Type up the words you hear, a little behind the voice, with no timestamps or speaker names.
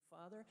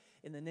are,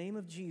 in the name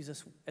of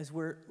Jesus, as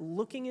we're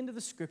looking into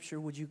the Scripture,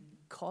 would you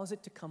cause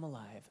it to come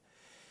alive?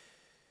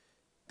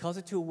 Cause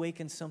it to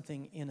awaken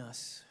something in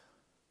us.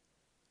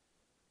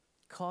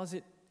 Cause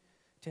it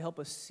to help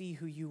us see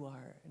who you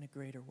are in a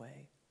greater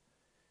way.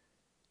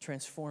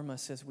 Transform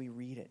us as we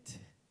read it.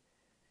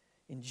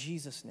 In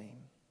Jesus' name,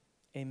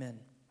 amen.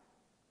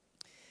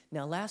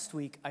 Now, last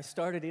week, I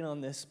started in on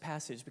this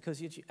passage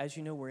because, as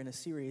you know, we're in a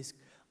series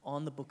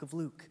on the book of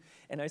Luke.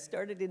 And I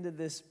started into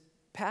this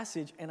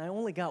passage, and I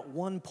only got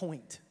 1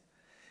 point.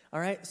 All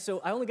right, so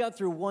I only got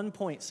through 1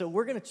 point. So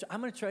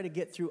I'm going to try to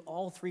get through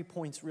all 3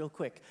 points real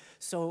quick.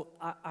 So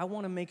I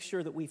want to make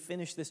sure that we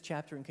finish this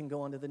chapter and can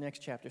go on to the next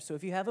chapter. So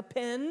if you have a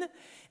pen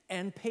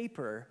and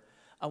paper,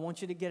 I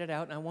want you to get it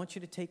out, and I want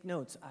you to take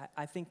notes.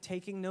 I think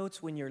taking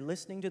notes when you're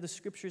listening to the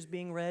Scriptures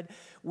being read,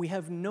 we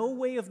have no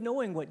way of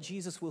knowing what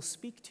Jesus will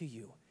speak to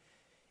you.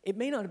 It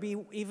may not be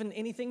even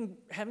anything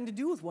having to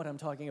do with what I'm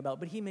talking about,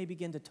 but he may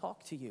begin to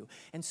talk to you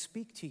and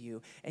speak to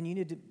you, and you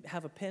need to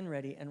have a pen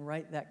ready and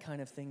write that kind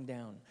of thing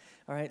down.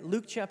 All right,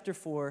 Luke chapter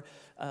 4,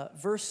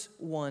 verse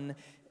 1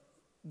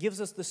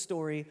 gives us the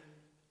story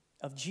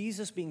of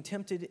Jesus being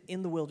tempted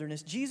in the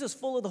wilderness. Jesus,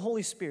 full of the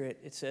Holy Spirit,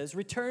 it says,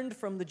 returned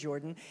from the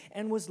Jordan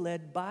and was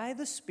led by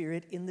the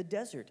Spirit in the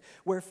desert,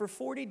 where for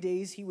 40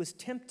 days he was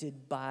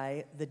tempted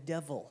by the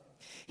devil.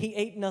 He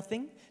ate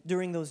nothing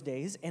during those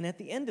days, and at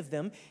the end of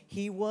them,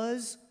 he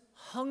was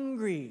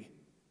hungry.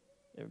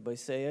 Everybody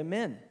say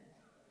amen.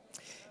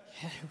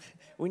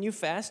 When you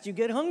fast, you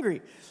get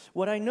hungry.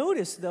 What I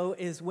notice, though,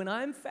 is when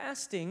I'm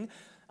fasting,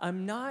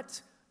 I'm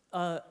not,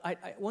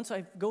 once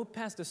I go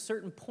past a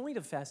certain point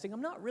of fasting,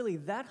 I'm not really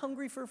that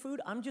hungry for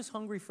food. I'm just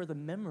hungry for the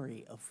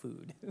memory of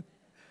food.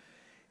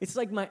 It's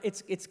like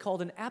it's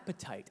called an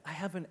appetite. I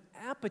have an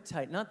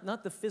appetite,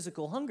 not the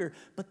physical hunger,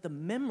 but the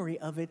memory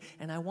of it,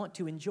 and I want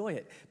to enjoy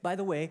it. By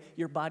the way,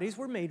 your bodies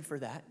were made for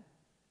that.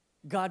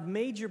 God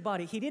made your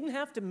body. He didn't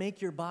have to make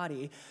your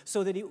body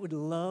so that it would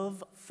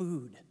love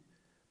food.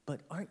 But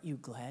aren't you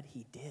glad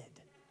he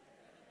did?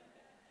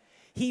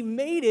 He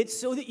made it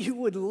so that you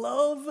would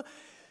love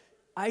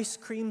ice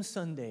cream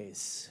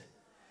sundaes,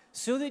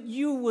 so that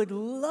you would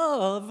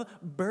love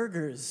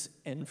burgers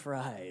and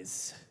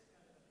fries.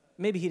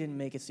 Maybe he didn't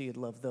make it so you'd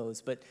love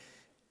those, but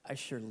I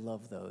sure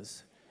love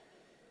those.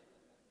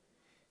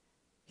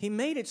 He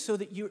made it so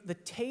that the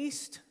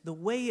taste, the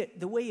way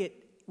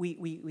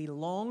we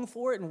long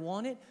for it and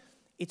want it,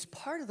 it's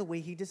part of the way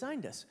he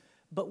designed us.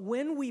 But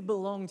when we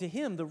belong to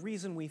him, the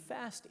reason we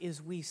fast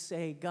is we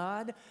say,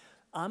 God,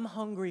 I'm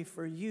hungry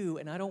for you,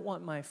 and I don't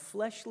want my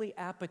fleshly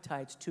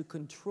appetites to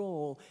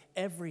control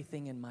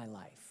everything in my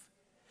life.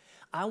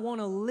 I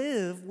want to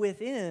live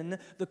within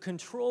the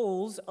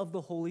controls of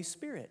the Holy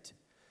Spirit.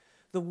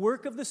 The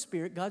work of the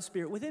Spirit, God's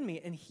Spirit within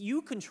me, and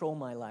you control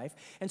my life.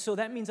 And so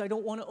that means I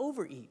don't want to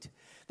overeat.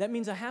 That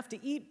means I have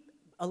to eat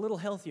a little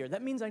healthier.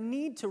 That means I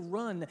need to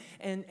run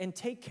and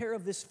take care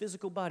of this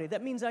physical body.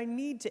 That means I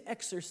need to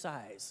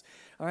exercise.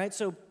 All right,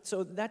 so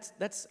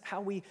that's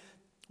how we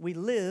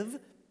live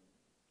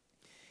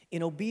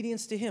in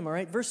obedience to him. All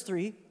right, verse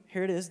 3,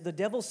 here it is. The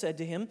devil said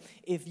to him,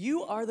 if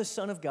you are the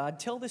Son of God,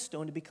 tell this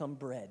stone to become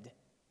bread.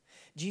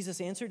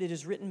 Jesus answered, it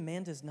is written,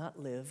 man does not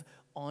live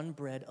on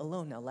bread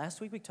alone. Now,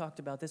 last week we talked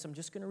about this. I'm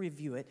just going to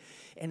review it.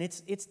 And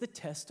it's the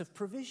test of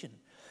provision.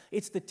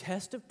 It's the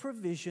test of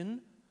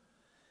provision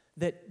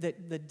that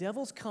the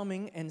devil's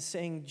coming and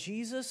saying,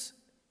 Jesus,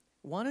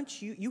 why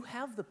don't you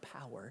have the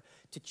power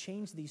to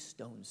change these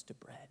stones to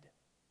bread.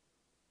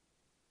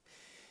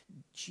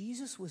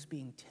 Jesus was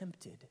being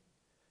tempted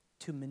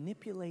to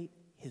manipulate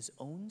his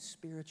own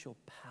spiritual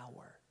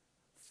power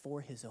for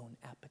his own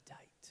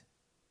appetite.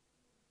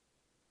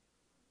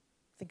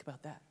 Think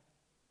about that.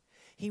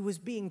 He was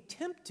being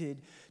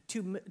tempted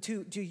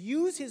to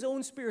use his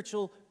own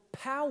spiritual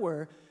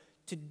power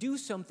to do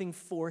something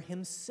for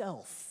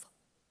himself,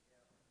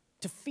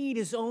 to feed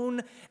his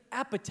own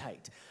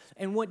appetite.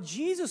 And what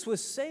Jesus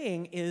was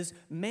saying is,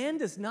 man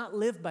does not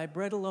live by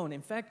bread alone.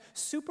 In fact,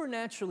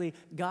 supernaturally,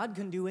 God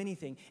can do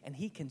anything, and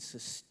he can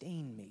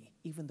sustain me,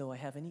 even though I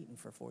haven't eaten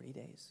for 40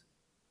 days.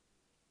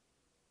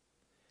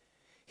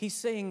 He's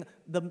saying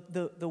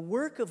the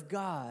work of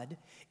God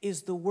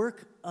is the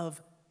work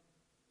of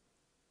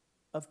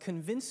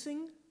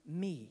convincing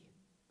me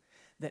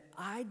that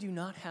I do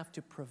not have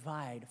to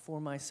provide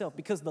for myself.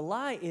 Because the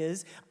lie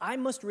is, I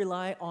must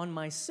rely on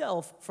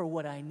myself for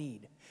what I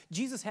need.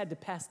 Jesus had to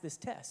pass this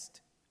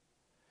test.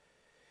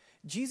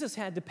 Jesus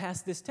had to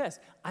pass this test.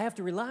 I have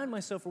to rely on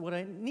myself for what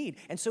I need.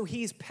 And so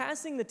he's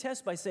passing the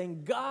test by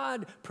saying,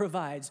 God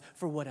provides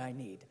for what I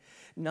need.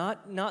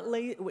 Not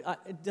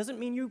it doesn't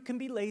mean you can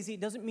be lazy. It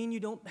doesn't mean you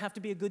don't have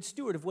to be a good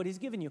steward of what he's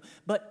given you.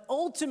 But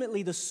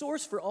ultimately, the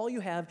source for all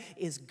you have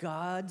is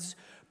God's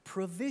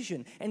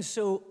provision. And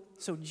so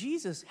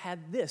Jesus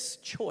had this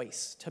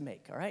choice to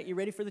make, all right? You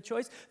ready for the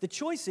choice? The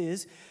choice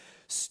is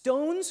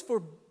stones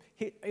for,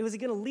 was he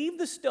going to leave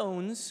the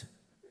stones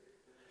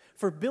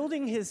for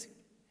building his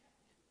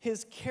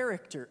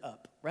character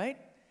up, right?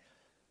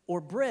 Or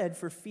bread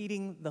for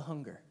feeding the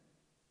hunger.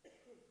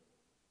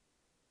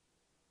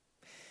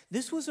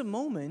 This was a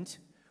moment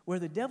where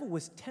the devil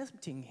was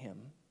tempting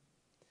him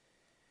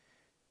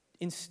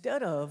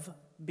instead of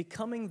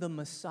becoming the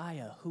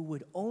Messiah who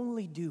would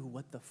only do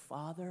what the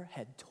Father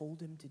had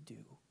told him to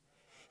do.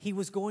 He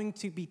was going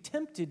to be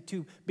tempted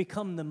to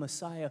become the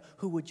Messiah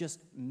who would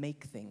just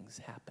make things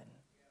happen.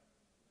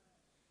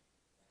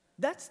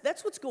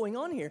 That's what's going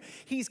on here.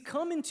 He's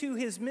come into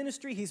his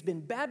ministry. He's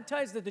been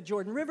baptized at the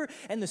Jordan River,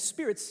 and the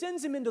Spirit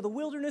sends him into the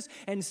wilderness,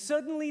 and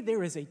suddenly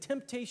there is a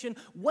temptation.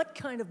 What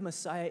kind of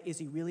Messiah is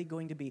he really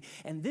going to be?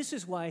 And this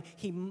is why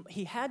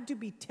he had to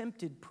be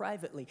tempted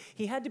privately.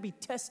 He had to be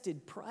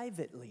tested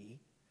privately,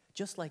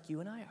 just like you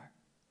and I are.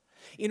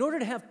 In order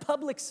to have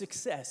public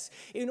success,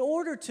 in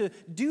order to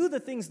do the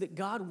things that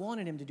God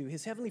wanted him to do,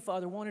 his Heavenly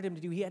Father wanted him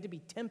to do, he had to be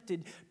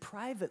tempted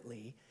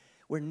privately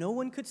where no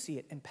one could see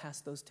it and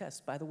pass those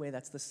tests. By the way,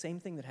 that's the same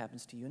thing that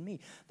happens to you and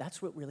me.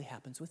 That's what really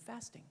happens with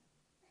fasting.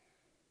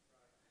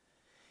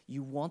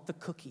 You want the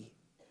cookie.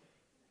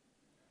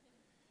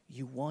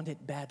 You want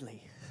it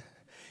badly.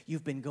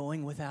 You've been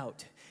going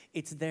without.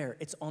 It's there.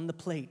 It's on the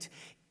plate.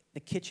 The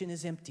kitchen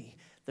is empty.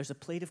 There's a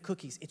plate of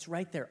cookies. It's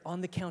right there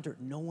on the counter.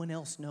 No one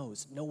else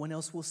knows. No one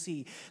else will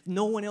see.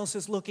 No one else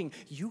is looking.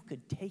 You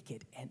could take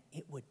it and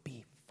it would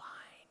be fine.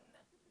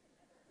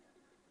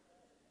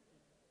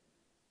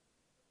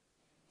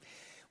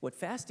 What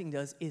fasting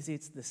does is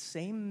it's the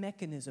same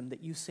mechanism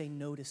that you say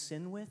no to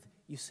sin with,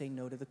 you say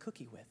no to the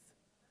cookie with.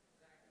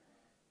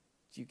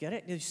 Do you get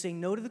it? You say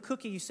no to the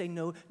cookie, you say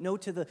no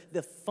to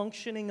the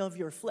functioning of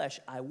your flesh.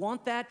 I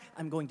want that,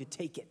 I'm going to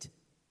take it.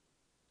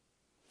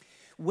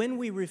 When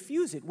we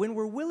refuse it, when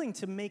we're willing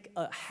to make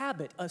a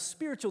habit, a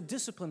spiritual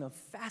discipline of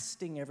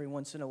fasting every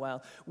once in a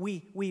while,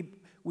 we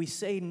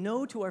say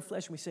no to our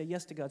flesh and we say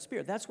yes to God's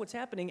Spirit. That's what's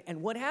happening.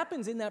 And what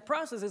happens in that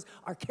process is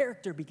our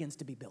character begins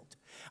to be built.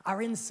 Our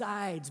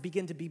insides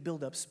begin to be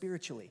built up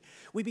spiritually.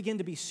 We begin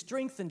to be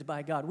strengthened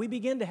by God. We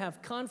begin to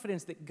have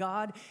confidence that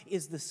God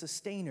is the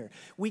sustainer.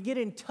 We get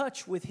in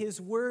touch with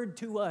His word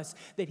to us,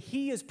 that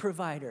He is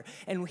provider.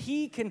 And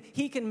He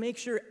can make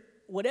sure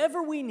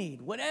whatever we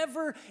need,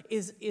 whatever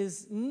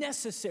is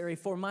necessary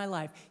for my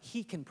life,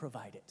 He can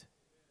provide it.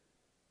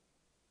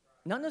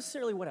 Not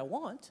necessarily what I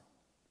want.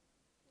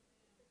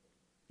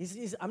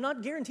 I'm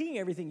not guaranteeing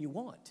everything you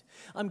want.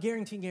 I'm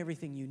guaranteeing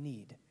everything you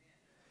need.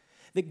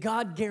 That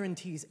God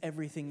guarantees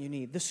everything you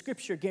need. The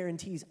Scripture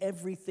guarantees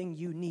everything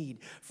you need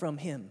from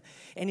Him.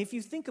 And if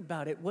you think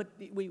about it, what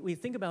we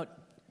think about,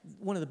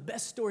 one of the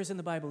best stories in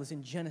the Bible is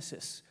in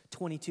Genesis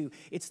 22.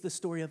 It's the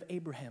story of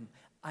Abraham,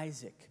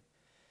 Isaac.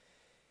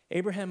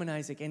 Abraham and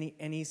Isaac,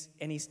 and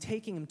he's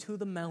taking him to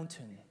the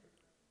mountain.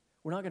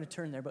 We're not going to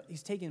turn there, but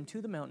he's taking him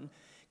to the mountain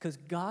because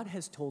God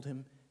has told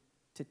him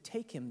to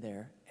take him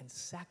there and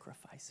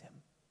sacrifice him.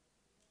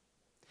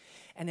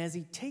 And as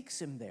he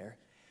takes him there,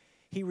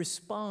 he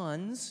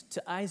responds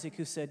to Isaac,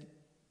 who said,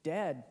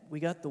 "Dad, we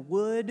got the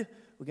wood,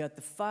 we got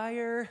the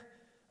fire,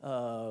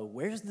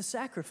 where's the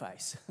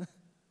sacrifice?"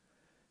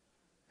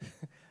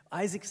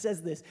 Isaac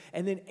says this,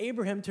 and then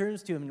Abraham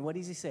turns to him, and what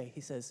does he say?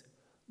 He says,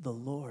 "The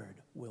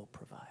Lord will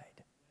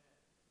provide."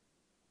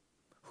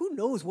 Who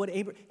knows what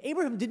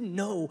Abraham didn't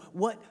know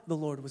what the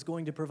Lord was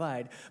going to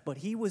provide, but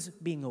he was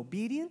being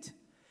obedient,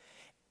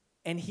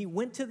 and he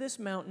went to this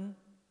mountain,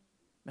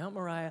 Mount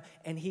Moriah,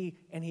 and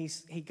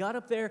he got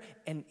up there,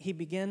 and he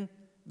began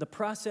the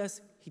process.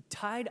 He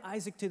tied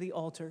Isaac to the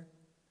altar.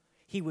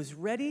 He was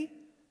ready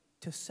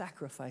to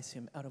sacrifice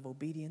him out of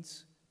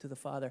obedience to the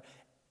Father,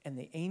 and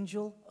the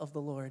angel of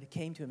the Lord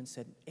came to him and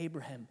said,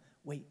 "Abraham,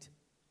 wait.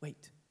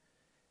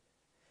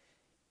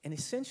 And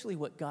essentially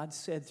what God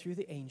said through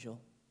the angel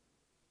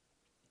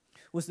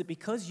was that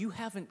because you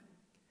haven't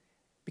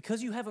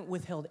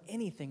withheld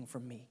anything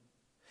from me,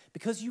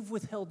 because you've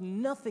withheld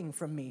nothing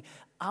from me,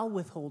 I'll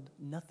withhold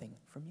nothing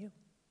from you.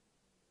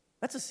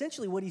 That's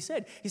essentially what he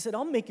said. He said,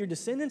 I'll make your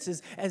descendants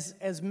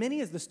as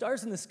many as the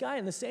stars in the sky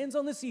and the sands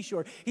on the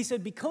seashore. He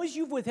said, because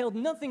you've withheld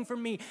nothing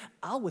from me,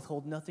 I'll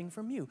withhold nothing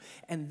from you.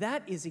 And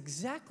that is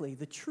exactly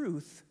the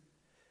truth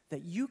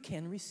that you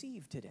can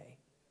receive today.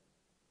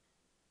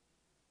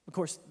 Of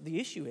course, the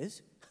issue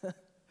is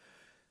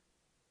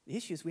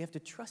we have to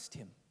trust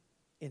Him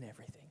in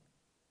everything.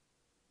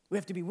 We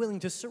have to be willing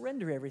to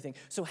surrender everything.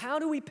 So how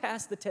do we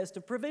pass the test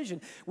of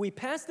provision? We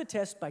pass the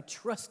test by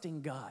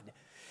trusting God.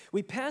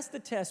 We pass the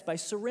test by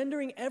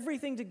surrendering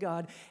everything to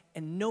God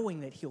and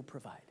knowing that He'll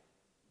provide.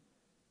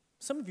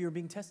 Some of you are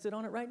being tested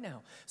on it right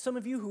now. Some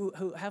of you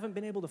who haven't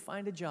been able to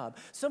find a job.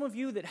 Some of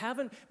you that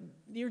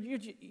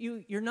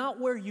you're not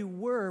where you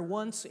were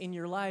once in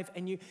your life,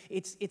 and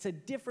it's a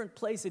different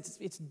place.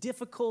 It's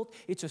difficult.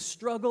 It's a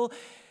struggle.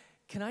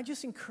 Can I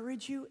just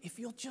encourage you, if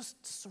you'll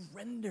just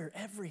surrender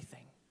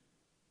everything.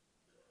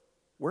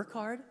 Work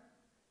hard.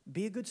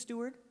 Be a good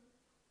steward.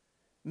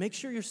 Make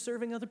sure you're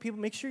serving other people.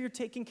 Make sure you're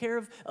taking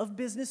care of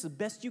business the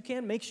best you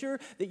can. Make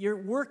sure that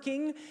you're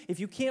working. If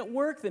you can't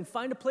work, then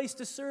find a place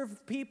to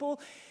serve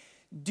people.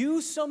 Do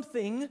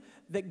something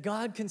that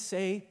God can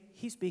say,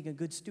 He's being a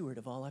good steward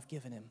of all I've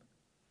given him.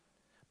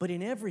 But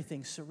in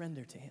everything,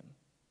 surrender to Him.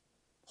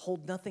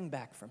 Hold nothing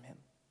back from Him.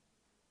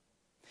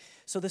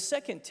 So the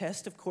second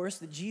test, of course,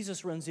 that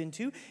Jesus runs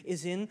into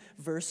is in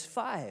verse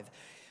 5.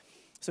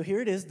 So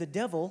here it is. The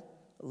devil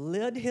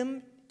led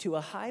him to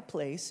a high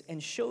place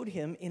and showed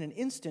him in an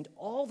instant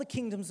all the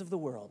kingdoms of the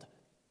world.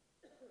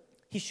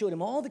 He showed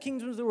him all the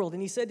kingdoms of the world,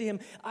 and he said to him,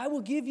 I will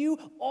give you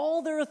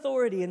all their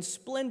authority and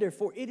splendor,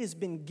 for it has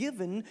been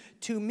given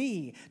to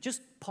me.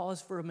 Just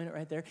pause for a minute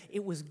right there.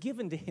 It was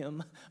given to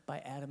him by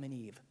Adam and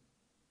Eve.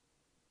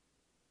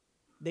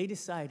 They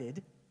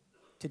decided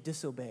to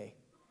disobey,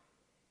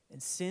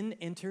 and sin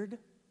entered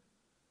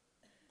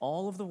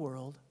all of the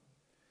world,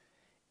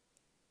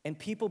 and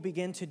people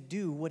began to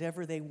do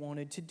whatever they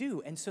wanted to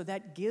do. And so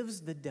that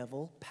gives the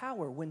devil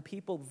power. When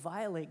people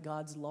violate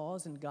God's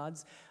laws and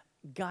God's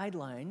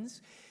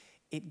guidelines,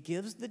 it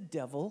gives the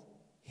devil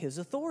his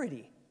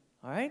authority.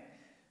 All right?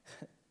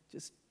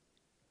 Just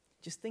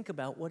think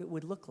about what it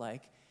would look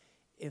like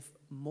if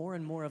more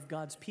and more of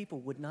God's people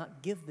would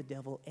not give the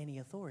devil any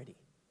authority.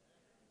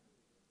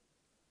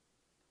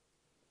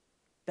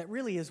 That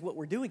really is what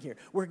we're doing here.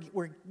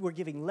 We're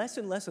giving less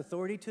and less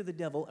authority to the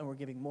devil, and we're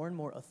giving more and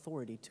more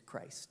authority to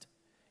Christ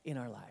in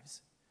our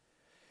lives.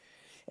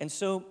 And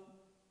so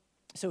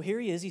here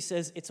he is. He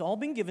says, it's all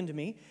been given to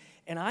me,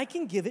 and I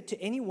can give it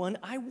to anyone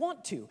I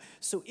want to.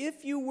 So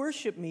if you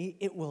worship me,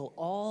 it will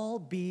all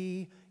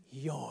be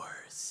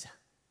yours.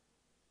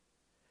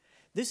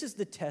 This is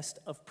the test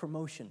of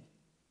promotion.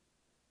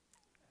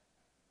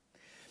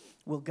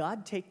 Will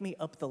God take me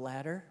up the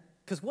ladder?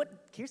 Because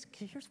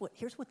here's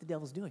what the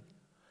devil's doing.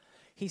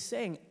 He's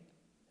saying,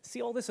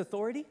 see all this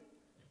authority?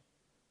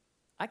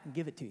 I can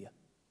give it to you.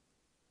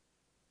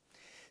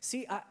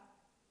 See,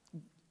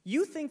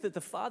 you think that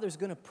the Father's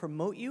going to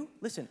promote you?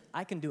 Listen,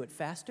 I can do it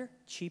faster,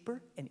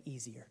 cheaper, and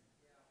easier.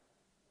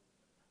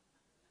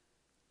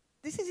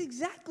 This is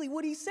exactly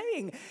what he's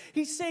saying.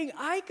 He's saying,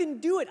 I can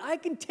do it. I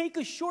can take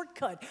a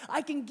shortcut.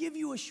 I can give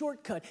you a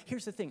shortcut.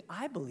 Here's the thing.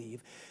 I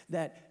believe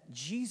that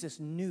Jesus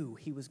knew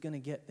he was going to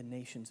get the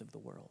nations of the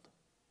world.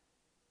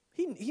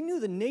 He knew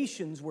the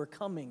nations were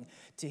coming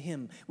to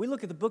him. We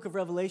look at the book of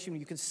Revelation,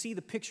 you can see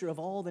the picture of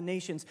all the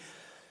nations.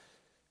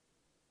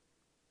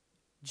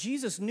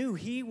 Jesus knew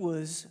he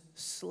was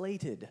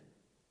slated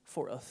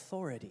for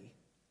authority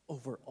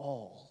over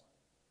all.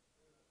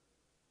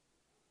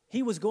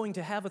 He was going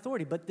to have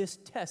authority, but this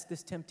test,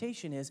 this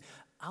temptation is,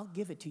 I'll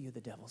give it to you,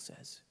 the devil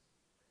says.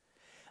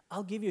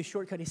 I'll give you a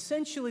shortcut.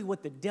 Essentially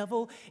what the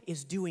devil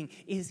is doing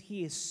is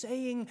he is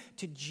saying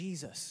to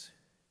Jesus,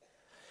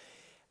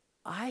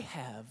 I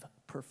have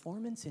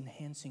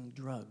performance-enhancing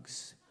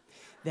drugs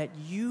that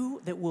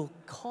will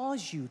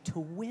cause you to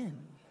win.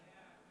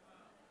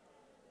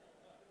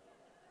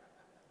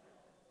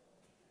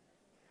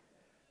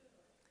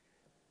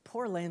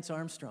 Poor Lance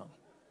Armstrong.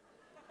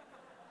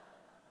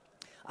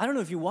 I don't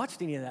know if you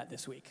watched any of that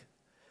this week.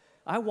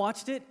 I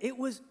watched it. It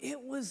was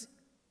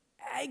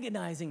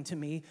agonizing to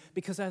me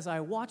because as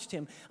I watched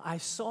him, I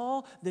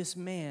saw this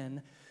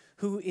man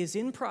who is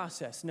in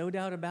process, no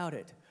doubt about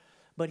it,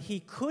 but he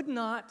could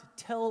not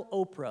tell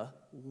Oprah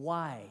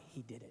why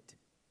he did it.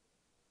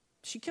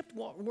 She kept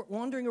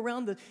wandering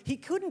around he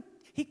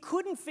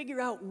couldn't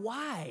figure out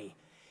why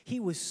he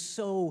was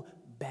so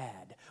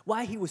bad,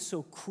 why he was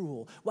so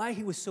cruel, why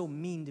he was so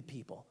mean to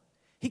people.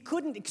 He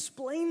couldn't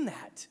explain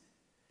that.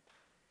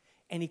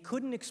 And he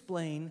couldn't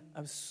explain,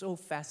 it was so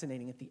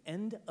fascinating. At the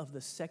end of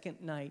the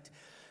second night,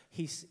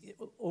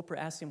 Oprah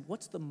asked him,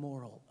 what's the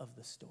moral of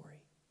the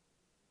story?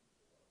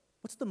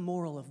 What's the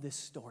moral of this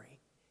story?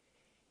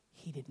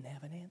 He didn't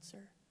have an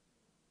answer.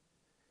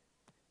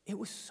 It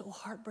was so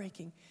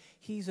heartbreaking.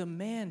 He's a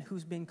man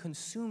who's been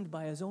consumed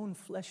by his own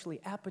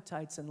fleshly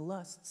appetites and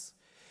lusts.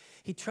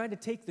 He tried to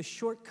take the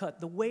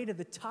shortcut, the way to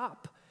the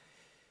top.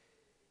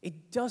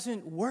 It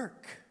doesn't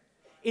work.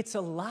 It's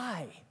a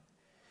lie.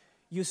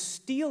 You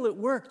steal at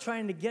work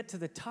trying to get to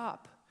the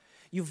top.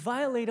 You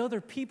violate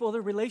other people,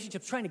 other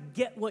relationships, trying to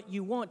get what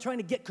you want, trying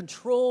to get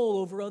control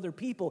over other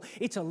people.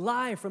 It's a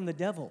lie from the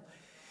devil.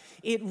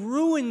 It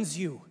ruins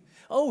you.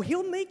 Oh,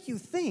 he'll make you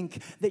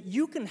think that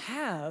you can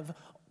have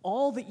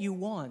all that you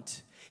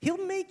want.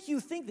 He'll make you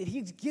think that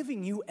he's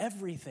giving you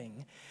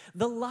everything.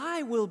 The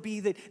lie will be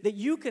that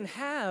you can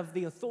have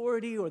the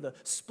authority or the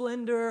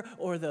splendor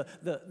or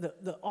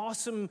the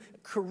awesome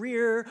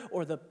career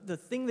or the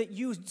thing that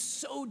you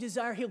so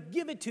desire. He'll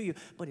give it to you,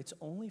 but it's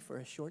only for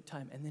a short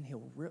time, and then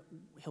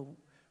he'll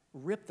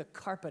rip the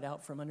carpet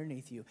out from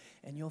underneath you,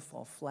 and you'll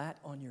fall flat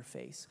on your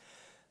face.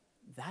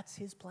 That's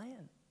his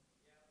plan.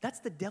 That's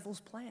the devil's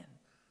plan.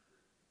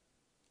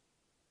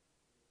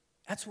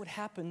 That's what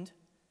happened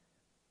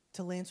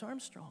to Lance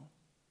Armstrong.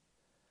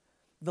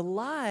 The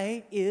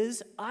lie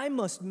is, I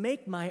must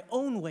make my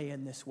own way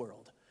in this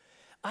world.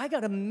 I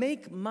got to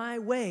make my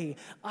way.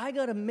 I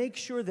got to make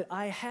sure that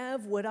I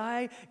have what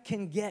I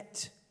can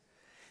get.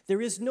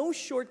 There is no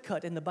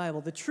shortcut in the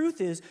Bible. The truth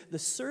is, the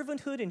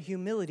servanthood and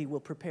humility will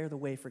prepare the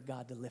way for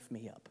God to lift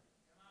me up.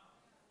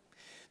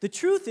 The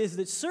truth is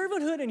that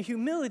servanthood and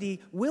humility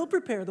will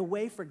prepare the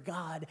way for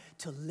God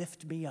to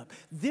lift me up.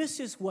 This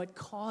is what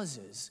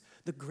causes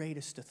the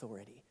greatest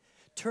authority.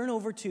 Turn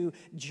over to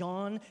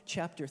John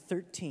chapter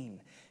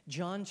 13.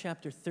 John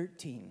chapter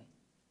 13.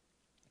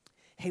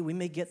 Hey, we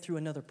may get through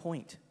another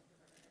point.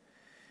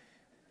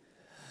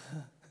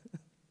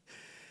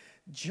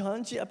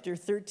 John chapter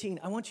 13,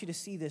 I want you to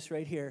see this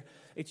right here.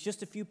 It's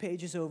just a few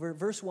pages over.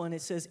 Verse 1,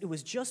 it says, "It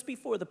was just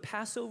before the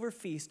Passover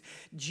feast.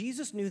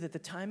 Jesus knew that the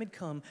time had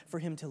come for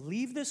him to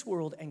leave this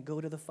world and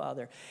go to the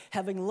Father.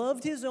 Having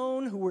loved his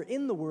own who were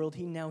in the world,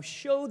 he now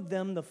showed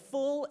them the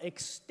full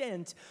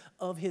extent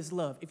of his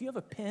love." If you have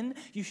a pen,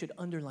 you should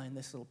underline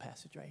this little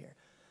passage right here.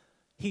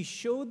 He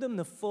showed them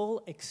the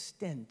full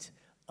extent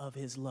of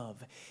his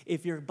love.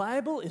 If your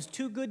Bible is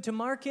too good to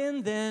mark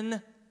in,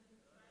 then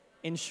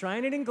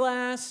enshrine it in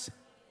glass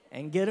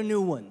and get a new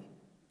one.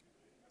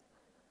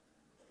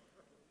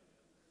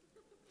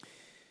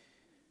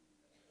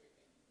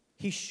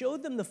 He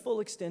showed them the full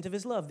extent of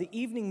his love. The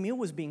evening meal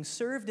was being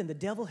served, and the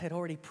devil had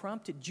already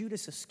prompted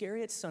Judas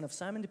Iscariot, son of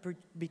Simon, to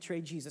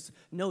betray Jesus.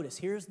 Notice,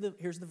 here's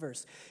the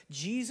verse.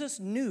 Jesus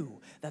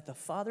knew that the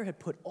Father had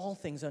put all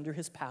things under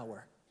his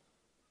power.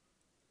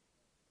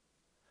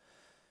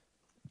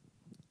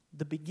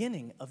 The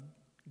beginning of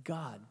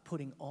God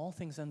putting all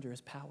things under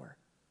his power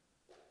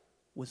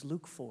was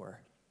Luke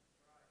 4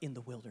 in the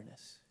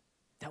wilderness.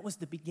 That was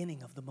the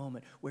beginning of the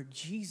moment where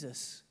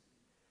Jesus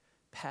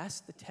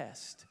passed the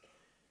test.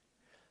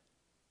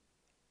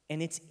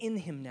 And it's in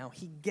him now.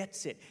 He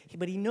gets it.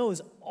 But he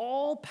knows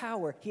all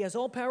power. He has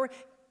all power,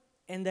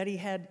 and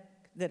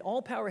that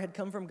all power had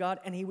come from God,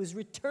 and he was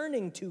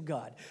returning to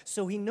God.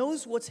 So he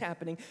knows what's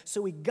happening.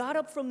 So he got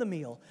up from the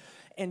meal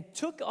and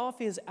took off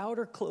his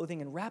outer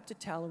clothing and wrapped a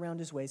towel around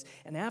his waist.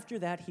 And after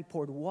that, he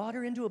poured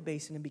water into a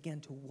basin and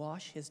began to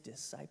wash his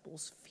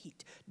disciples'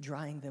 feet,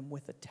 drying them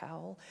with a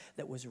towel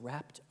that was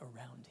wrapped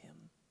around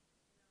him.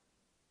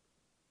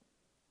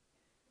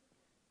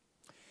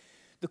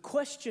 The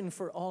question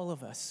for all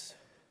of us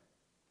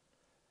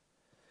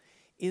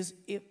is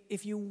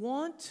if you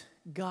want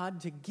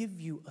God to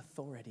give you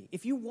authority,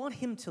 if you want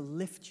him to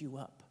lift you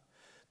up,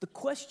 the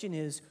question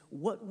is,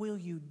 what will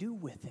you do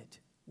with it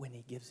when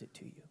he gives it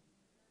to you?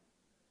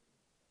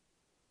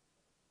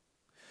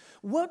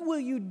 What will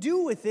you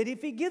do with it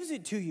if he gives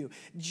it to you?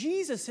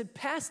 Jesus had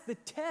passed the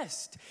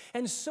test.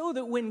 And so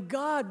that when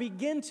God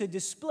began to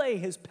display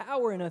his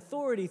power and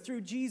authority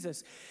through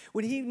Jesus,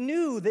 when he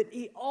knew that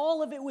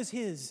all of it was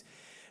his,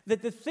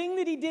 that the thing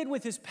that he did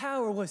with his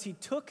power was he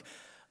took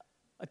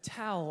a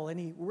towel and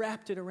he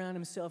wrapped it around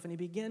himself and he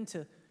began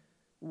to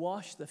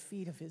wash the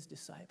feet of his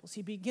disciples.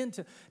 He began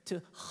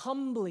to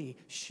humbly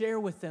share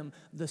with them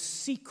the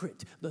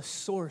secret, the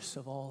source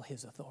of all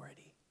his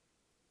authority.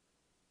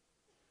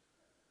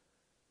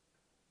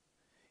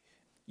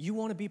 You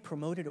want to be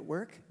promoted at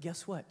work?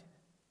 Guess what?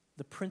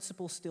 The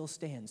principle still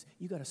stands.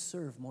 You got to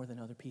serve more than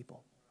other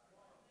people.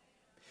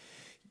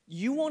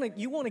 You want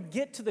to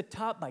get to the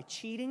top by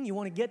cheating. You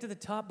want to get to the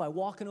top by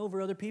walking over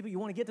other people. You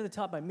want to get to the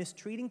top by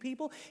mistreating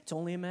people. It's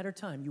only a matter of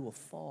time. You will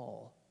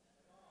fall.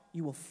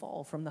 You will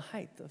fall from the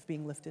height of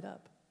being lifted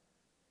up.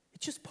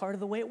 It's just part of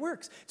the way it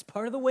works. It's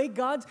part of the way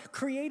God's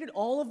created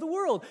all of the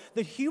world.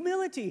 The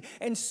humility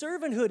and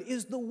servanthood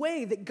is the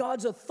way that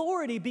God's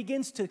authority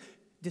begins to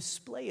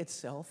display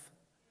itself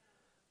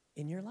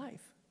in your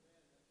life.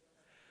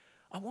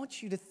 I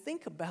want you to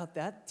think about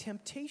that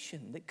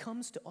temptation that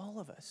comes to all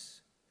of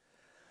us.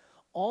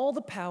 All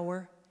the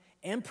power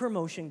and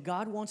promotion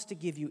God wants to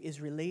give you is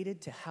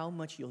related to how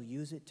much you'll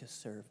use it to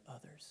serve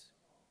others.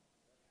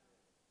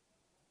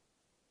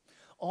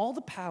 All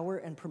the power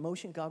and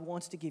promotion God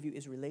wants to give you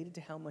is related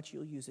to how much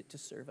you'll use it to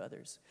serve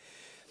others.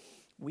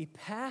 We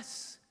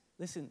pass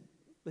the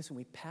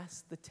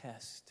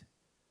test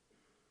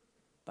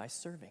by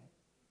serving.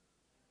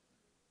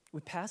 We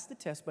pass the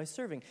test by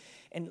serving.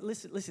 And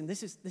listen,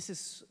 this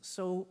is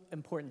so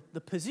important. The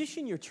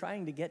position you're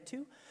trying to get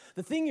to,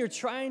 the thing you're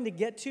trying to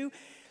get to,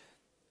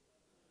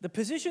 the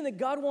position that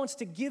God wants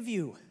to give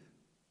you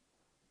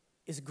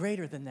is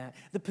greater than that.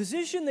 The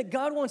position that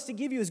God wants to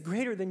give you is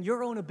greater than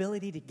your own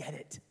ability to get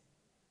it.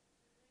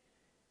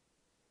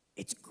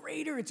 It's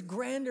greater, it's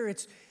grander,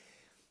 it's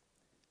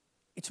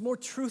more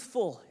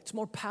truthful, it's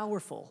more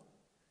powerful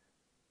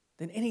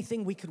than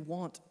anything we could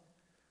want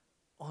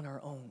on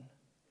our own.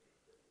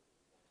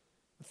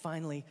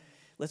 Finally,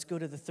 let's go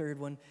to the third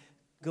one.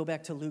 Go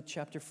back to Luke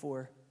chapter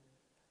 4.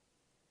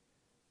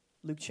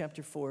 Luke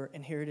chapter 4,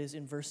 and here it is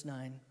in verse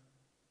 9.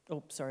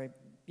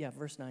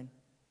 Verse 9.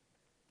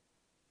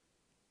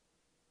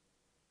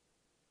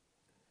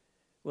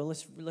 Well,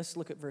 let's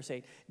look at verse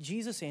 8.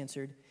 Jesus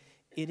answered,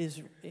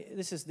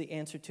 this is the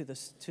answer to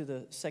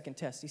the second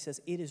test. He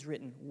says, "It is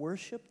written,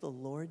 worship the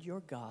Lord your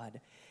God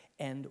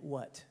and"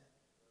 what?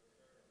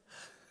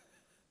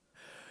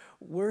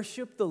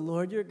 Worship the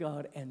Lord your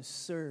God and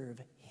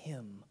serve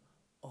him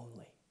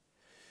only.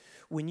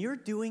 When you're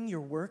doing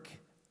your work,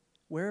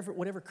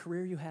 whatever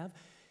career you have,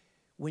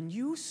 when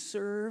you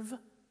serve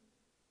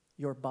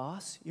your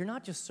boss, you're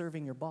not just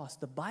serving your boss.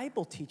 The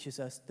Bible teaches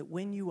us that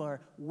when you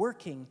are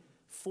working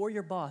for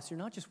your boss, you're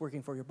not just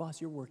working for your boss,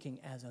 you're working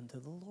as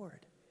unto the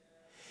Lord.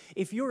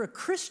 If you're a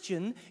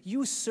Christian,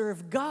 you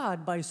serve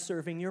God by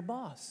serving your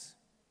boss.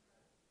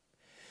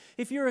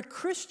 If you're a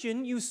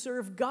Christian, you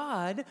serve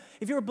God.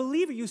 If you're a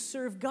believer, you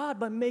serve God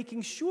by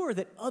making sure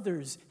that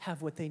others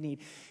have what they need.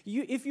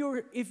 If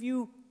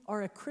you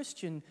are a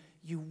Christian,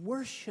 you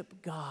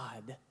worship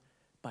God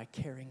by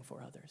caring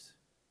for others.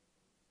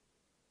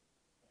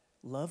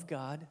 Love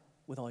God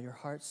with all your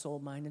heart, soul,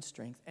 mind, and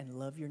strength, and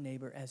love your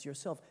neighbor as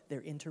yourself.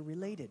 They're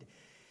interrelated.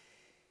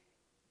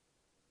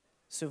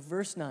 So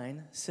verse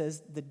 9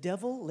 says, the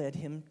devil led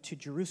him to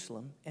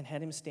Jerusalem and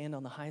had him stand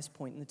on the highest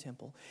point in the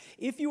temple.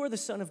 If you are the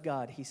Son of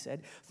God, he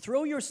said,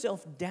 throw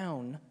yourself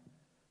down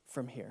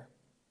from here.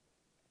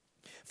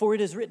 For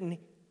it is written,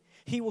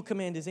 he will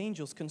command his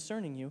angels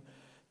concerning you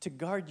to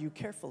guard you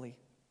carefully.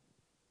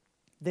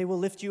 They will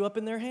lift you up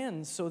in their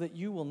hands so that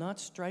you will not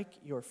strike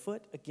your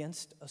foot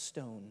against a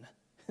stone.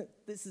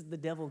 This is the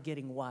devil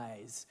getting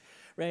wise,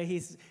 right?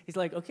 He's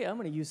like, okay, I'm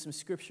going to use some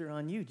scripture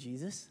on you,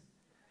 Jesus.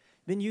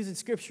 Been using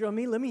scripture on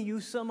me, let me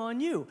use some on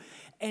you.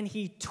 And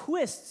he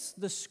twists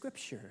the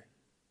scripture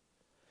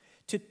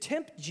to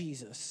tempt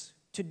Jesus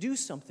to do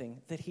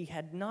something that he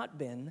had not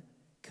been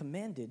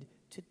commanded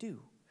to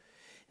do.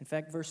 In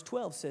fact, verse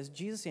 12 says,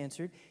 Jesus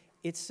answered,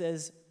 it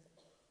says,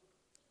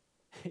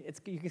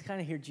 you can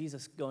kind of hear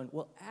Jesus going,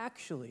 well,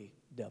 actually,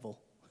 devil,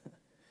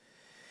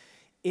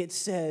 it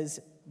says,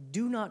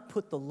 do not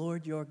put the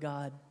Lord your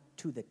God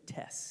to the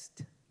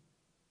test.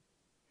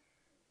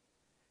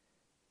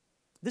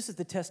 This is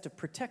the test of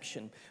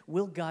protection.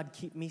 Will God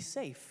keep me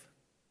safe?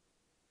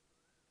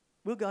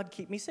 Will God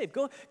keep me safe?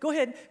 Go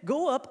ahead and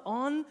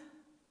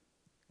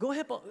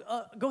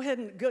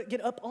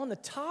get up on the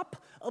top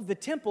of the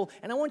temple,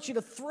 and I want you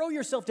to throw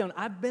yourself down.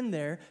 I've been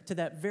there to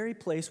that very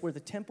place where the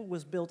temple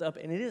was built up,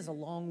 and it is a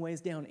long ways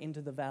down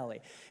into the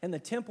valley. And the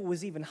temple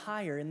was even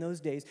higher in those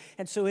days.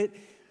 And so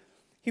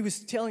he was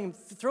telling him,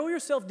 throw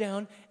yourself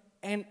down,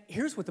 and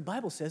here's what the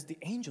Bible says, the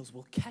angels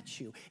will catch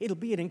you. It'll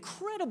be an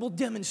incredible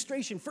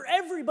demonstration for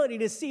everybody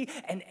to see,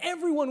 and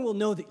everyone will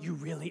know that you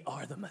really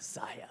are the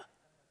Messiah.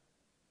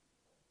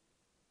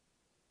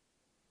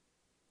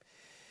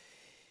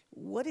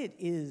 What it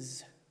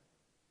is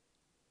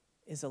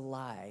a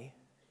lie.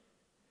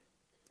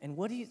 And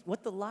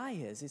what the lie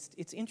is,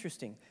 it's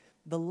interesting.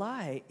 The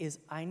lie is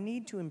I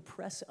need to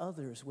impress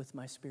others with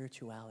my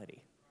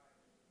spirituality.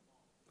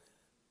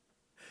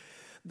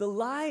 The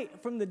lie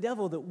from the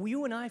devil that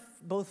you and I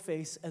both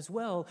face as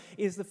well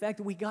is the fact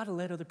that we got to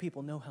let other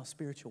people know how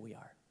spiritual we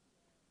are.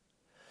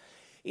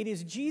 It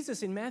is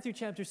Jesus in Matthew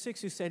chapter 6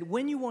 who said,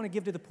 when you want to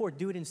give to the poor,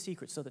 do it in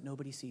secret so that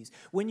nobody sees.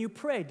 When you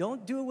pray,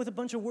 don't do it with a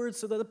bunch of words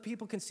so that other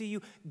people can see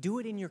you. Do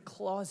it in your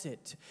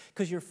closet,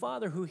 because your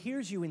Father who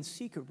hears you in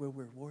secret will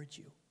reward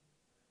you.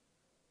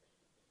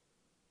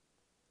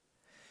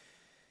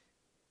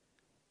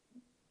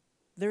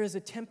 There is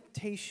a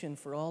temptation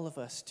for all of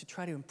us to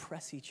try to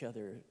impress each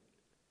other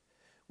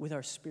with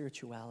our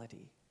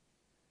spirituality.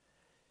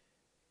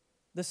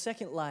 The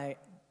second lie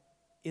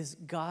is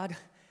God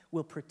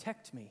will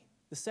protect me.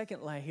 The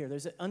second lie here,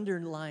 there's an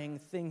underlying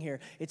thing here.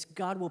 It's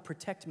God will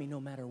protect me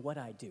no matter what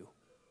I do.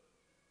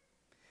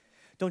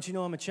 Don't you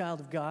know I'm a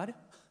child of God?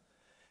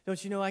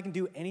 Don't you know I can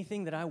do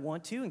anything that I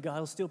want to and God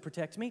will still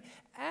protect me?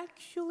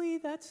 Actually,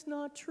 that's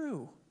not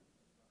true.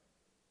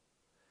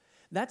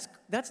 That's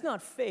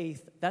not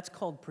faith, that's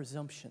called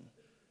presumption.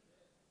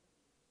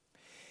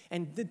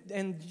 And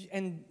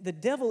the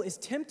devil is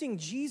tempting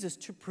Jesus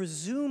to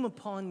presume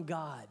upon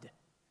God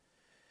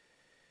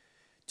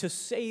to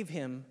save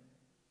him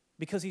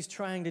because he's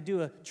trying to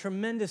do a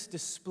tremendous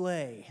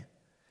display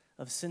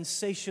of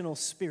sensational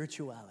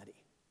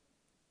spirituality.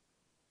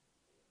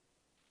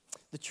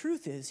 The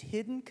truth is,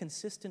 hidden,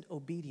 consistent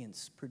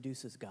obedience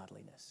produces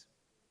godliness.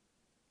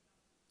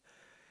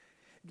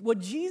 What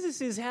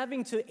Jesus is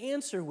having to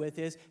answer with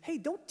is, hey,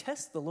 don't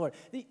test the Lord.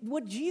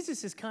 What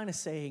Jesus is kind of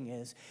saying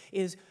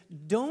is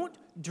don't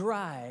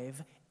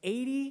drive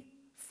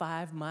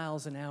 85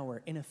 miles an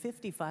hour in a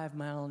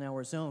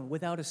 55-mile-an-hour zone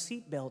without a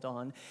seatbelt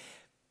on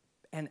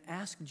and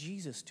ask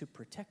Jesus to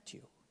protect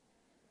you.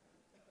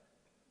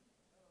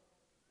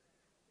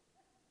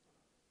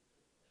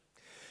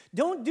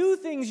 Don't do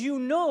things you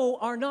know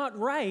are not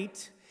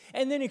right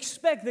and then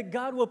expect that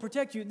God will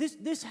protect you.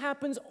 This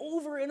happens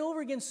over and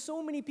over again.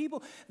 So many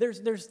people,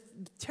 there's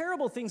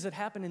terrible things that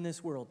happen in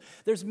this world.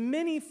 There's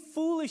many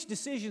foolish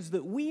decisions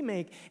that we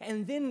make,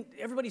 and then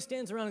everybody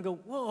stands around and go,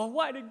 whoa,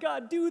 why did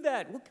God do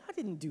that? Well, God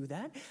didn't do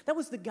that. That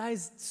was the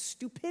guy's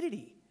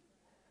stupidity.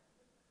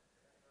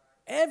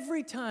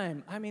 Every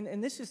time, I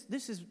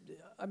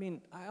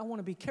want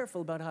to be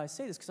careful about how I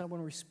say this because I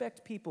want to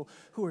respect people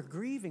who are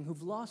grieving,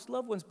 who've lost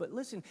loved ones. But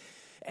listen,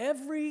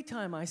 every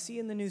time I see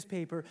in the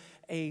newspaper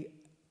a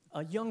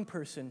young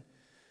person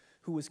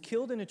who was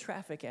killed in a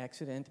traffic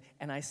accident,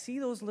 and I see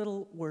those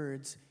little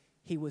words,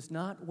 he was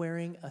not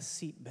wearing a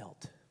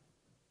seatbelt,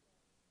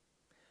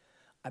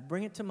 I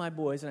bring it to my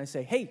boys and I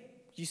say, hey,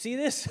 you see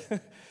this?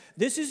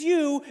 This is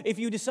you if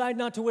you decide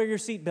not to wear your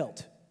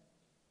seatbelt.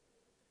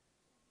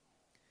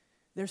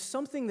 There's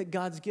something that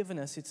God's given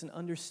us. It's an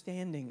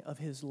understanding of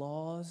His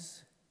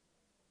laws,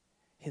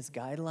 His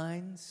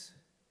guidelines,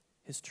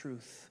 His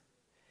truth.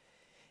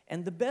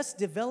 And the best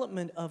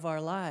development of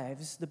our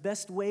lives, the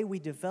best way we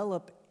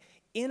develop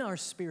in our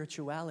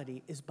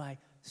spirituality is by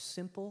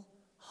simple,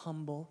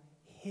 humble,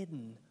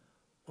 hidden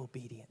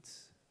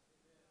obedience.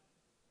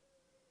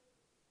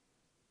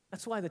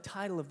 That's why the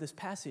title of this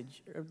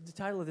passage, or the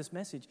title of this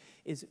message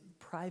is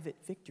Private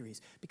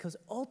Victories, because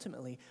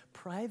ultimately,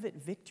 private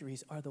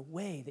victories are the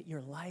way that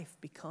your life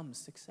becomes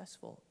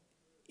successful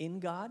in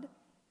God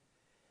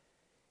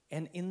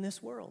and in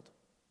this world.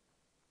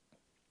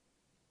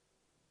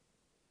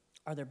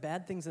 Are there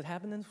bad things that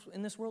happen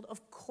in this world?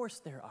 Of course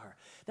there are.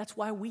 That's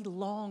why we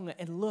long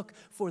and look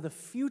for the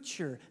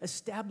future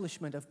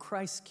establishment of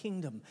Christ's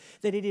kingdom.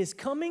 That it is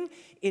coming,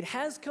 it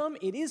has come,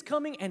 it is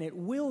coming, and it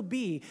will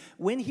be.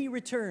 When he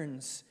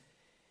returns,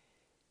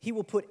 he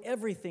will put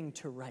everything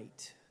to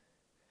right.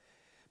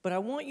 But I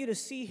want you to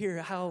see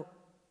here how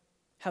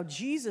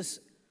Jesus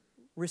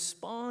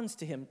responds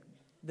to him.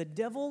 The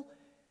devil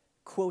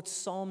quotes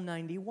Psalm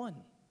 91.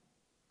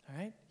 All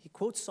right? He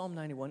quotes Psalm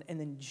 91, and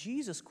then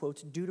Jesus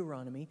quotes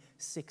Deuteronomy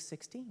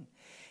 6:16.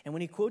 And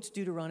when he quotes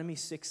Deuteronomy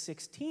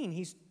 6:16,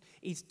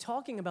 he's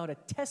talking about a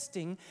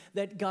testing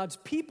that God's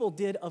people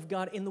did of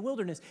God in the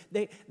wilderness.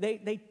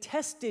 They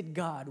tested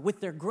God with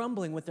their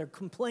grumbling, with their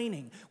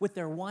complaining, with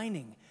their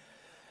whining.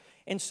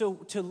 And so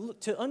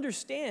to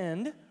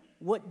understand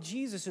what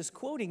Jesus is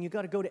quoting, you've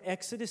got to go to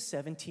Exodus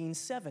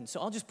 17:7.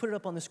 So I'll just put it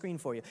up on the screen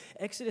for you.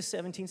 Exodus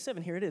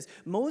 17:7, here it is.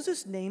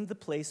 Moses named the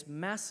place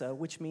Massah,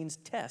 which means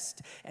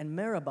test, and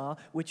Meribah,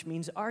 which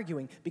means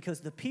arguing,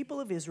 because the people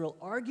of Israel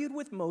argued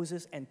with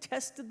Moses and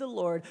tested the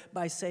Lord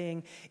by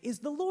saying, "Is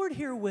the Lord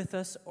here with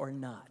us or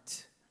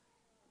not?"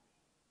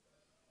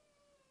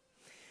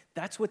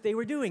 That's what they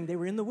were doing. They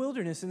were in the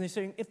wilderness, and they're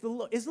saying,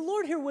 "Is the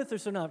Lord here with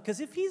us or not?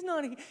 Because if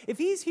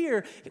he's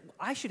here,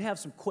 I should have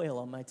some quail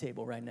on my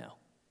table right now.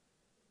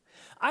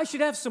 I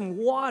should have some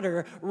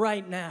water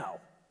right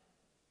now."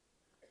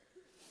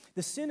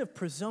 The sin of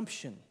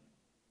presumption.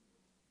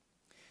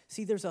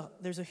 See, there's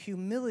a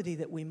humility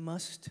that we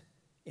must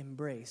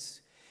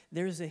embrace.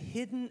 There's a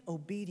hidden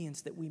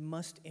obedience that we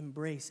must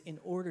embrace in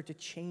order to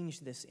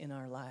change this in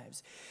our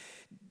lives.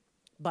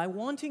 By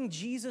wanting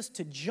Jesus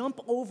to jump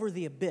over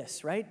the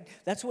abyss, right?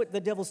 That's what the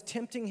devil's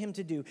tempting him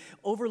to do,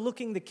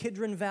 overlooking the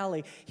Kidron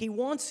Valley. He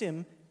wants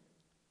him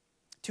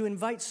to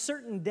invite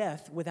certain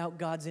death without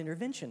God's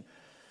intervention.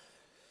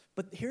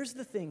 But here's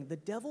the thing, the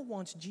devil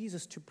wants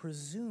Jesus to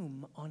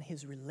presume on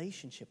his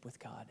relationship with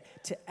God,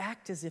 to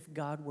act as if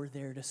God were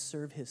there to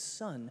serve his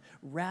son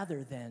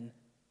rather than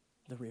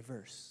the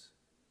reverse.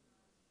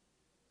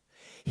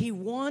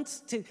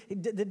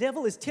 The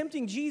devil is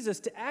tempting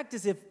Jesus to act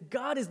as if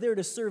God is there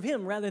to serve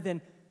him rather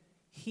than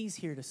he's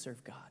here to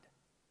serve God.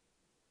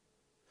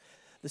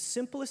 The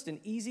simplest and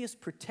easiest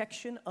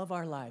protection of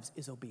our lives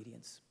is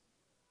obedience.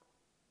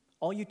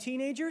 All you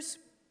teenagers,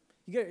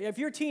 if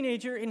you're a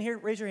teenager in here,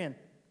 raise your hand.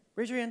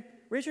 Raise your hand.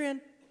 Raise your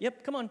hand.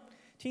 Yep, come on.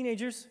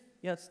 Teenagers.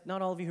 Yes,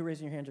 not all of you who are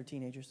raising your hands are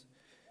teenagers.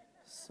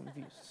 Some of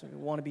you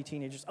want to be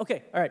teenagers.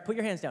 Okay, all right, put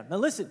your hands down. Now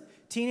listen,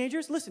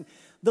 teenagers, listen.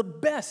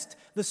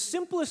 The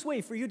simplest way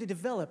for you to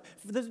develop,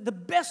 the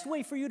best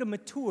way for you to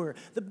mature,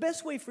 the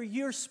best way for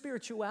your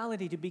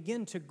spirituality to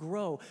begin to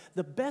grow,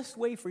 the best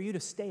way for you to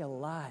stay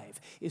alive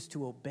is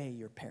to obey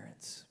your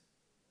parents.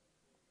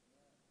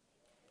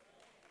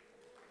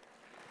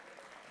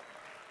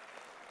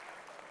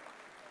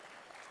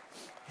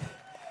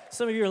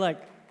 Some of you are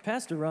like,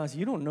 "Pastor Ross,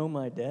 you don't know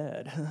my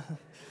dad."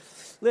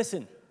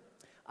 Listen,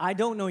 I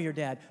don't know your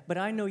dad, but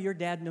I know your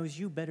dad knows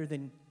you better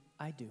than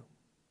I do.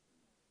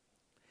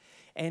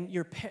 And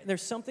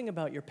there's something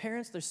about your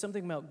parents, there's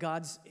something about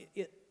God's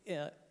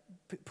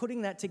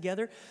putting that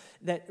together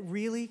that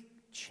really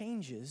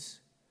changes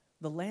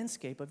the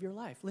landscape of your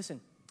life. Listen,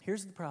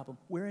 here's the problem.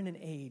 We're in an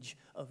age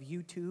of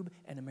YouTube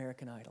and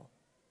American Idol.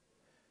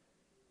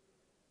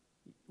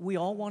 We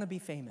all want to be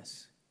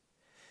famous.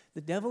 The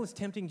devil is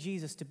tempting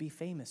Jesus to be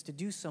famous, to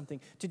do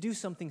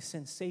something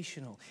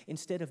sensational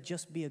instead of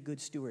just be a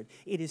good steward.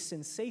 It is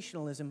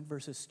sensationalism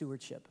versus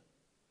stewardship.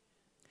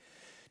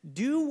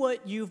 Do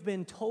what you've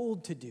been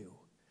told to do.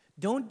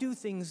 Don't do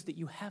things that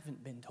you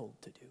haven't been told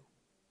to do.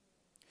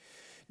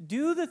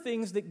 Do the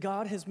things that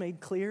God has made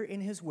clear in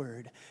His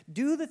Word.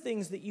 Do the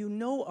things that you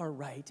know are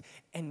right,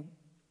 and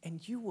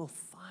you will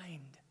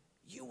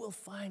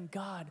find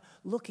God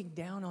looking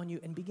down on you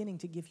and beginning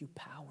to give you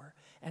power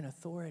and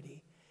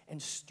authority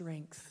and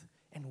strength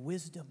and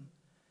wisdom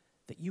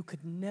that you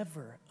could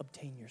never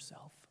obtain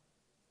yourself.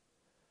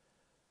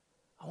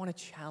 I want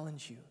to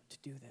challenge you to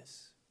do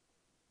this.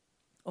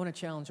 I want to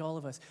challenge all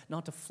of us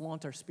not to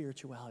flaunt our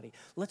spirituality.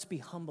 Let's be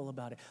humble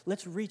about it.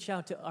 Let's reach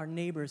out to our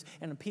neighbors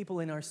and the people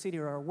in our city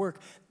or our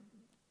work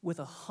with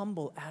a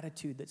humble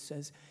attitude that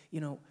says,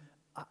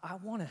 I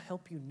want to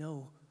help you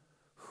know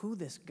who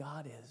this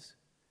God is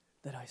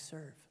that I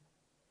serve.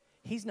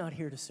 He's not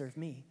here to serve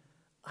me.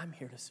 I'm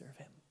here to serve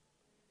Him.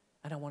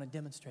 And I want to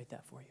demonstrate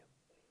that for you.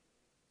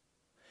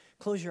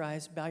 Close your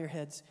eyes, bow your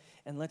heads,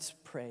 and let's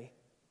pray.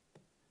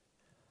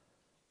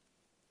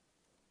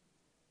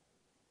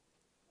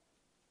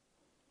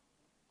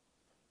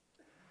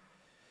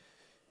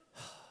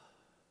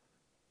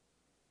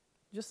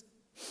 Just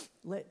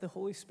let the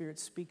Holy Spirit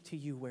speak to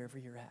you wherever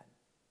you're at.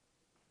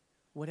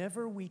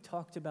 Whatever we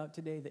talked about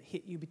today that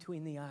hit you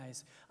between the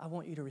eyes, I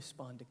want you to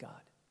respond to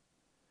God.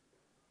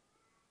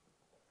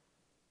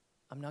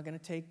 I'm not going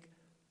to take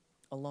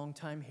a long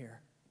time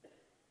here.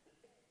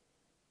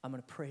 I'm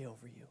going to pray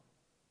over you.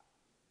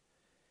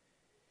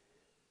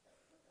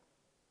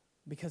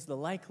 Because the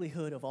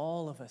likelihood of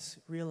all of us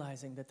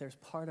realizing that there's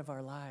part of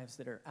our lives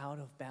that are out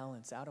of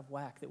balance, out of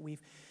whack, that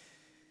we've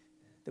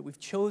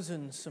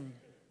chosen some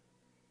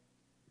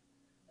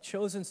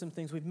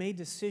things, we've made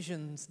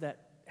decisions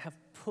that have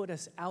put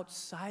us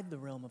outside the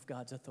realm of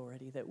God's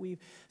authority, that we've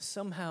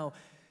somehow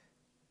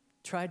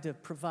tried to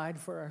provide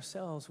for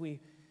ourselves. We've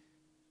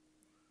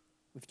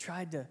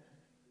tried to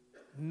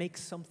make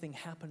something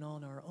happen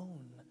on our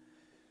own.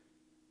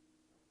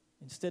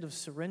 Instead of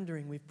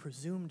surrendering, we've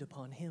presumed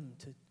upon Him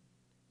to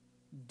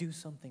do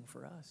something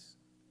for us.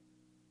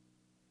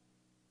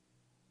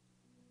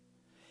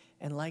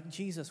 And like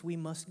Jesus, we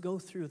must go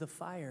through the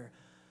fire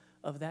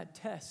of that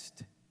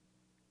test.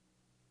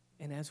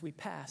 And as we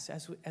pass,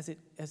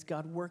 as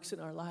God works in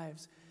our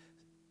lives,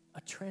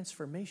 a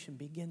transformation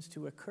begins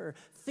to occur.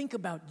 Think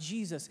about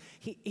Jesus.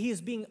 He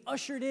is being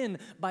ushered in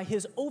by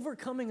His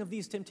overcoming of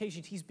these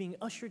temptations. He's being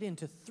ushered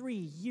into 3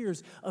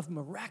 years of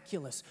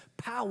miraculous,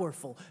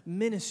 powerful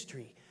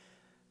ministry.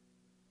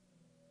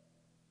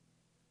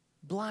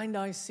 Blind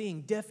eyes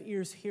seeing, deaf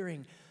ears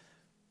hearing.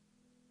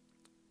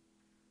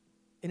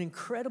 An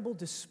incredible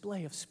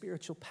display of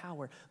spiritual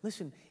power.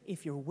 Listen,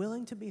 if you're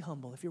willing to be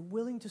humble, if you're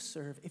willing to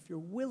serve, if you're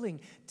willing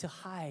to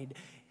hide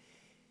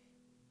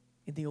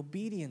in the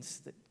obedience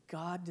that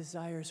God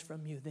desires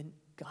from you, then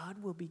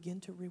God will begin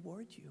to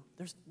reward you.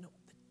 There's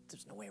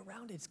no way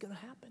around it. It's going to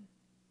happen.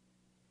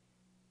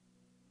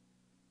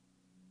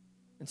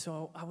 And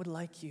so I would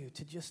like you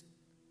to just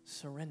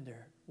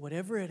surrender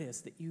whatever it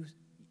is that you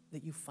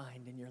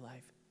find in your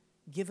life.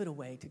 Give it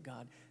away to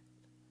God.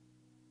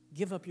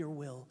 Give up your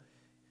will.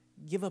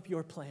 Give up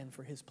your plan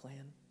for His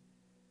plan.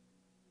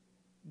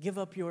 Give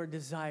up your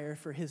desire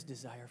for His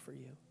desire for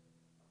you.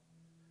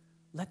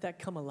 Let that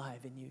come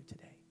alive in you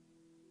today.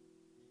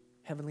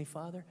 Heavenly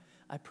Father,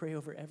 I pray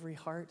over every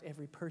heart,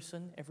 every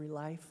person, every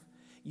life.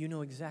 You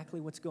know exactly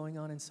what's going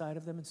on inside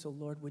of them. And so,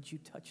 Lord, would you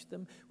touch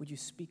them? Would you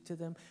speak to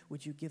them?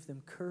 Would you give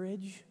them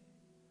courage?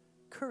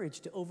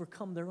 Courage to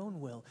overcome their own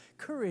will.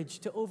 Courage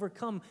to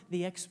overcome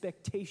the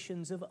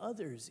expectations of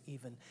others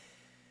even,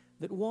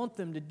 that want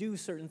them to do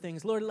certain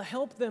things. Lord,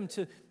 help them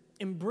to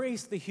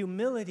embrace the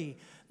humility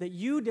that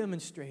you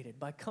demonstrated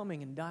by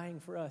coming and dying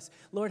for us.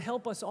 Lord,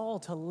 help us all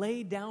to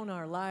lay down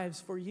our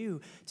lives for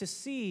you, to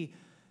see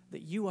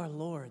that you are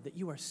Lord, that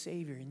you are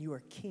Savior, and you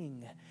are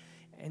King,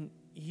 and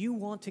you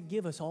want to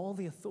give us all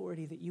the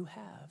authority that you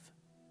have.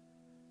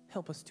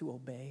 Help us to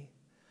obey.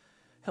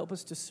 Help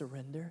us to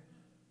surrender.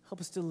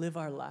 Help us to live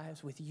our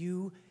lives with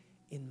you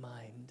in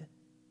mind.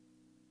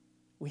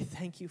 We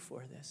thank you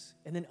for this.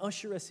 And then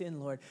usher us in,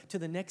 Lord, to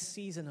the next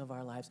season of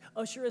our lives.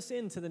 Usher us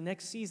into the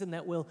next season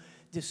that will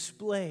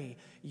display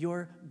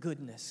your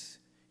goodness,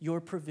 your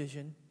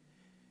provision,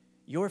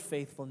 your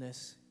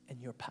faithfulness,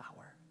 and your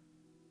power.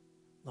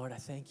 Lord, I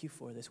thank you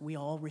for this. We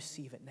all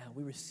receive it now.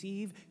 We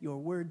receive your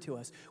word to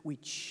us. We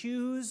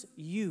choose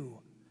you.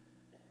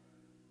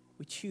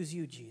 We choose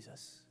you,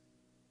 Jesus.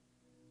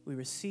 We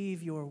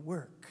receive your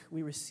work.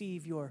 We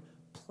receive your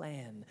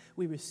plan.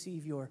 We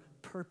receive your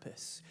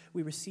purpose.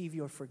 We receive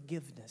your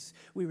forgiveness.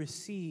 We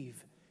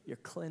receive your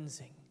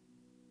cleansing.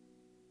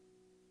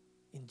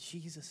 In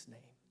Jesus' name.